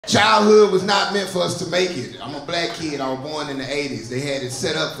Childhood was not meant for us to make it. I'm a black kid. I was born in the 80s. They had it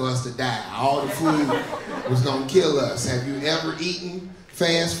set up for us to die. All the food was gonna kill us. Have you ever eaten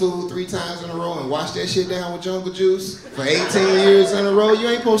fast food 3 times in a row and washed that shit down with jungle juice for 18 years in a row? You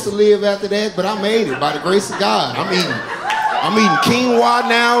ain't supposed to live after that, but I made it by the grace of God. I'm eating quinoa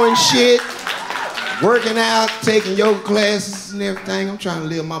now and shit, working out, taking yoga classes and everything. I'm trying to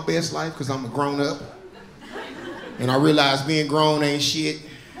live my best life because I'm a grown up. And I realized being grown ain't shit.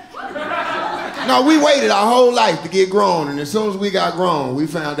 No, we waited our whole life to get grown, and as soon as we got grown, we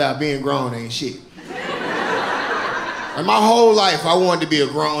found out being grown ain't shit. And my whole life, I wanted to be a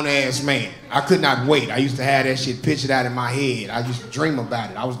grown-ass man. I could not wait. I used to have that shit pictured out in my head. I used to dream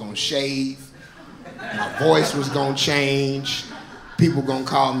about it. I was gonna shave. My voice was gonna change. People gonna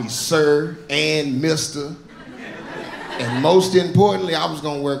call me sir and mister. And most importantly, I was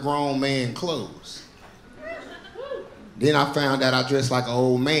gonna wear grown man clothes. Then I found out I dressed like an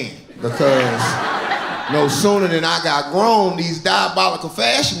old man because no sooner than I got grown, these diabolical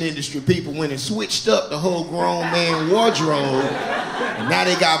fashion industry people went and switched up the whole grown man wardrobe. And now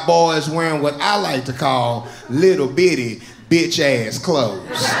they got boys wearing what I like to call little bitty bitch ass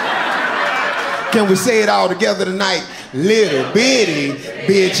clothes. Can we say it all together tonight? Little bitty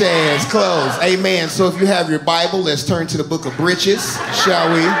bitch ass clothes. Amen. So if you have your Bible, let's turn to the book of Britches,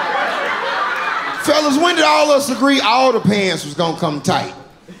 shall we? Fellas, when did all of us agree all the pants was gonna come tight?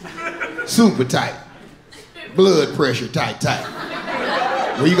 Super tight. Blood pressure tight.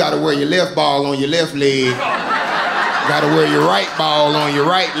 Well, you gotta wear your left ball on your left leg. You gotta wear your right ball on your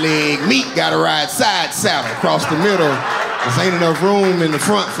right leg. Meat gotta ride side saddle across the middle. There ain't enough room in the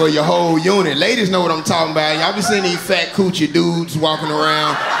front for your whole unit. Ladies know what I'm talking about. Y'all be seeing these fat coochie dudes walking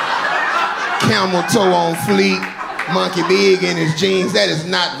around, camel toe on fleek, monkey big in his jeans. That is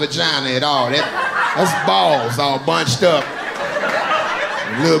not vagina at all. That's balls all bunched up.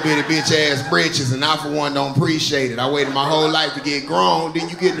 Little bitty bitch ass britches, and I for one don't appreciate it. I waited my whole life to get grown. Then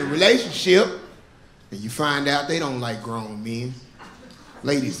you get in a relationship and you find out they don't like grown men.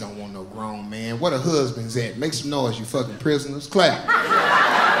 Ladies don't want no grown man. What are husbands at? Make some noise, you fucking prisoners. Clap.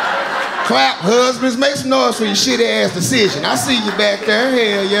 Clap, husbands. Make some noise for your shitty ass decision. I see you back there.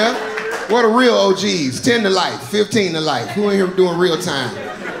 Hell yeah. What are real OGs? 10 to life, 15 to life. Who in here doing real time?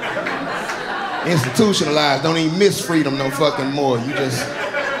 Institutionalized. Don't even miss freedom no fucking more. You just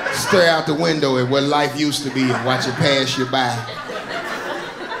stare out the window at what life used to be and watch it pass you by.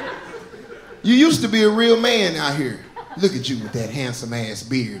 You used to be a real man out here. Look at you with that handsome ass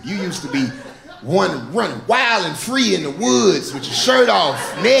beard. You used to be running wild and free in the woods with your shirt off,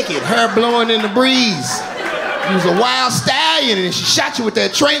 naked, hair blowing in the breeze. You was a wild stallion, and she shot you with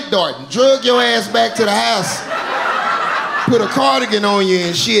that trank dart and drug your ass back to the house. Put a cardigan on you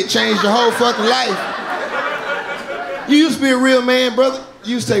and shit, changed your whole fucking life. You used to be a real man, brother.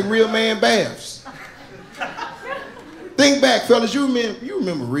 You used to take real man baths. Think back, fellas, you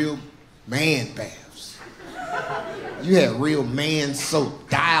remember real man baths. You had real man soap,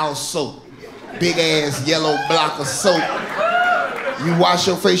 Dial soap, big ass yellow block of soap. You wash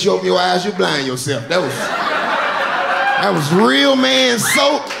your face, you open your eyes, you blind yourself. That was real man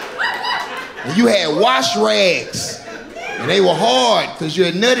soap. And you had wash rags. And they were hard because you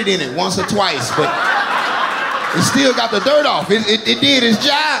had nutted in it once or twice, but it still got the dirt off. It did its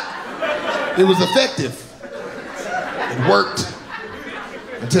job. It was effective. It worked.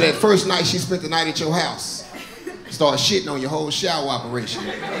 Until that first night she spent the night at your house. Started shitting on your whole shower operation.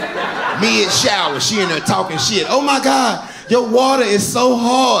 Mid-shower, she in there talking shit. Oh my God, your water is so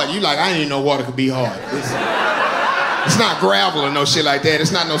hard. You like, I didn't even know water could be hard. It's not gravel or no shit like that.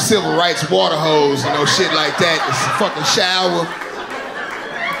 It's not no civil rights water hose or no shit like that. It's a fucking shower.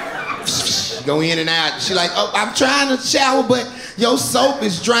 Go in and out. She like, oh, I'm trying to shower, but your soap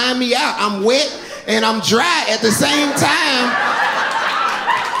is drying me out. I'm wet and I'm dry at the same time.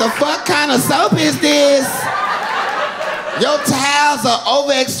 The fuck kind of soap is this? Your towels are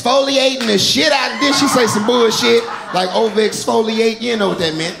over-exfoliating the shit out of this. She say some bullshit like over-exfoliate. You know what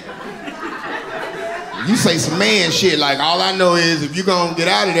that meant. You say some man shit like, all I know is if you gonna get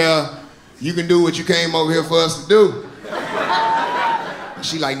out of there, you can do what you came over here for us to do. And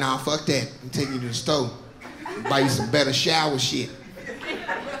she like, nah, fuck that. I'm taking you to the store. Buy you some better shower shit.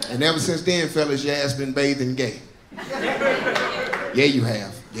 And ever since then, fellas, your ass been bathed in gay. Yeah, you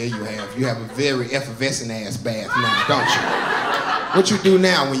have. Yeah, you have. You have a very effervescent ass bath now, don't you? What you do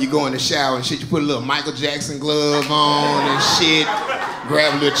now when you go in the shower and shit, you put a little Michael Jackson glove on and shit,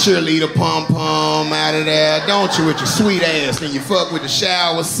 grab a little cheerleader pom-pom out of there, don't you, with your sweet ass. Then you fuck with the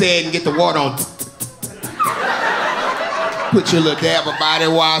shower set and get the water on. Put your little dab of body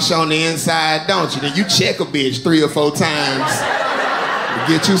wash on the inside, don't you? Then you check a bitch 3 or 4 times.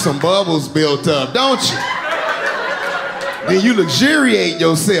 Get you some bubbles built up, don't you? Then you luxuriate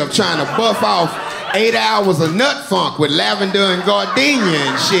yourself trying to buff off 8 hours of nut funk with lavender and gardenia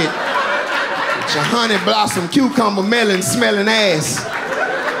and shit. With your honey blossom cucumber melon smelling ass.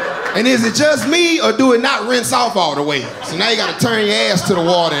 And is it just me, or do it not rinse off all the way? So now you gotta turn your ass to the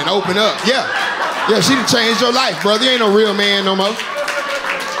water and open up. Yeah, she done changed your life, brother. You ain't no real man no more.